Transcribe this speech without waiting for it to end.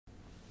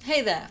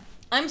Hey there,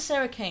 I'm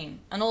Sarah Cain,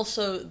 and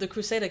also the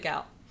Crusader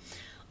gal.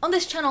 On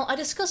this channel, I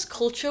discuss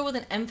culture with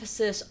an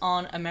emphasis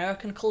on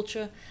American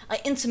culture. I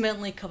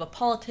intimately cover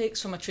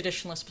politics from a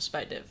traditionalist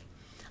perspective.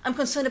 I'm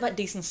concerned about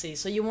decency,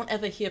 so you won't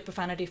ever hear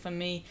profanity from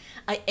me.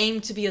 I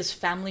aim to be as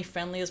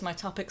family-friendly as my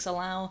topics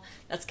allow.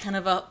 That's kind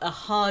of a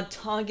hard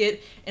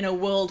target in a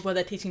world where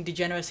they're teaching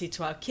degeneracy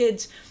to our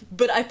kids,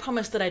 but I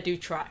promise that I do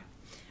try.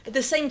 At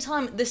the same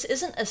time, this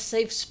isn't a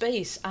safe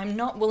space. I'm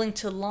not willing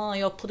to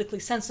lie or politically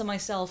censor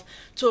myself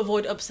to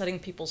avoid upsetting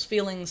people's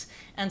feelings,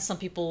 and some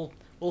people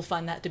will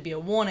find that to be a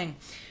warning.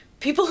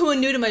 People who are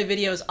new to my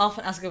videos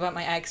often ask about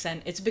my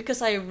accent. It's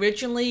because I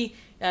originally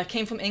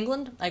came from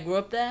England. I grew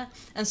up there,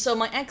 and so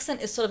my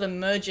accent is sort of a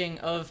merging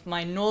of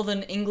my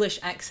northern English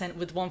accent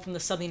with one from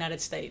the southern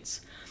United States.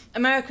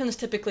 Americans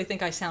typically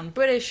think I sound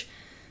British.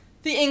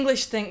 The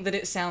English think that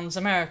it sounds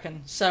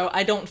American, so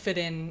I don't fit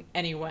in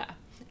anywhere.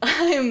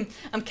 I'm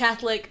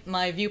Catholic.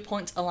 My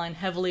viewpoints align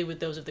heavily with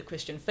those of the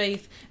Christian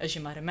faith, as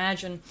you might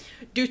imagine,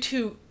 due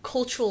to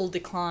cultural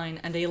decline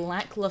and a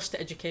lackluster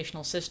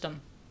educational system.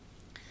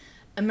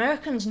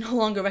 Americans no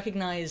longer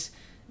recognize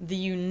the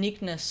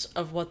uniqueness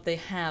of what they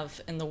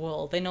have in the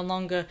world. They no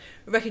longer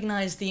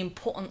recognize the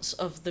importance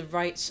of the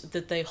rights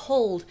that they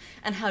hold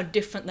and how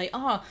different they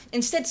are.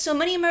 Instead, so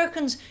many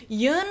Americans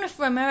yearn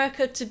for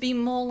America to be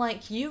more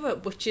like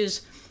Europe, which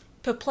is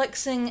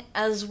perplexing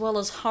as well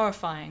as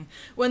horrifying.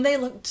 When they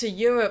look to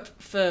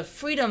Europe for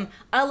freedom,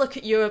 I look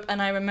at Europe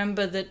and I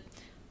remember that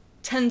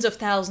tens of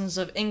thousands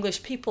of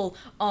English people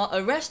are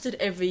arrested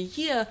every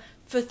year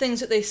for things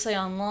that they say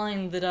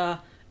online that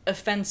are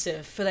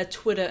offensive, for their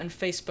Twitter and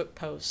Facebook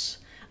posts.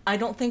 I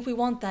don't think we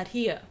want that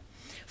here.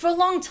 For a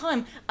long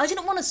time, I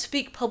didn't want to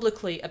speak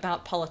publicly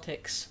about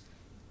politics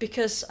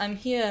because I'm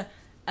here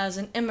as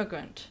an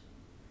immigrant,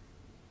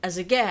 as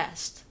a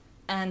guest,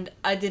 and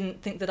I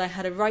didn't think that I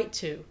had a right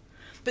to.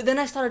 But then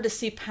I started to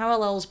see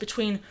parallels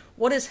between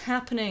what is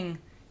happening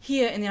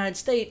here in the United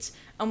States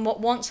and what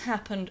once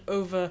happened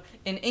over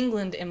in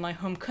England, in my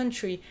home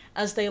country,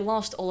 as they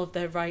lost all of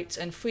their rights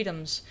and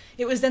freedoms.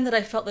 It was then that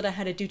I felt that I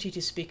had a duty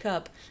to speak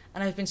up,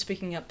 and I've been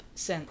speaking up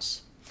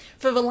since.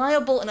 For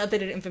reliable and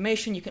updated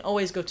information, you can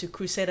always go to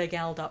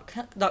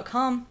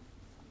crusadergal.com,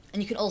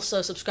 and you can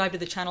also subscribe to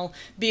the channel.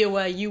 Be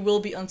aware you will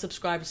be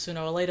unsubscribed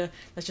sooner or later.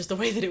 That's just the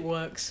way that it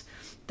works.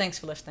 Thanks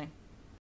for listening.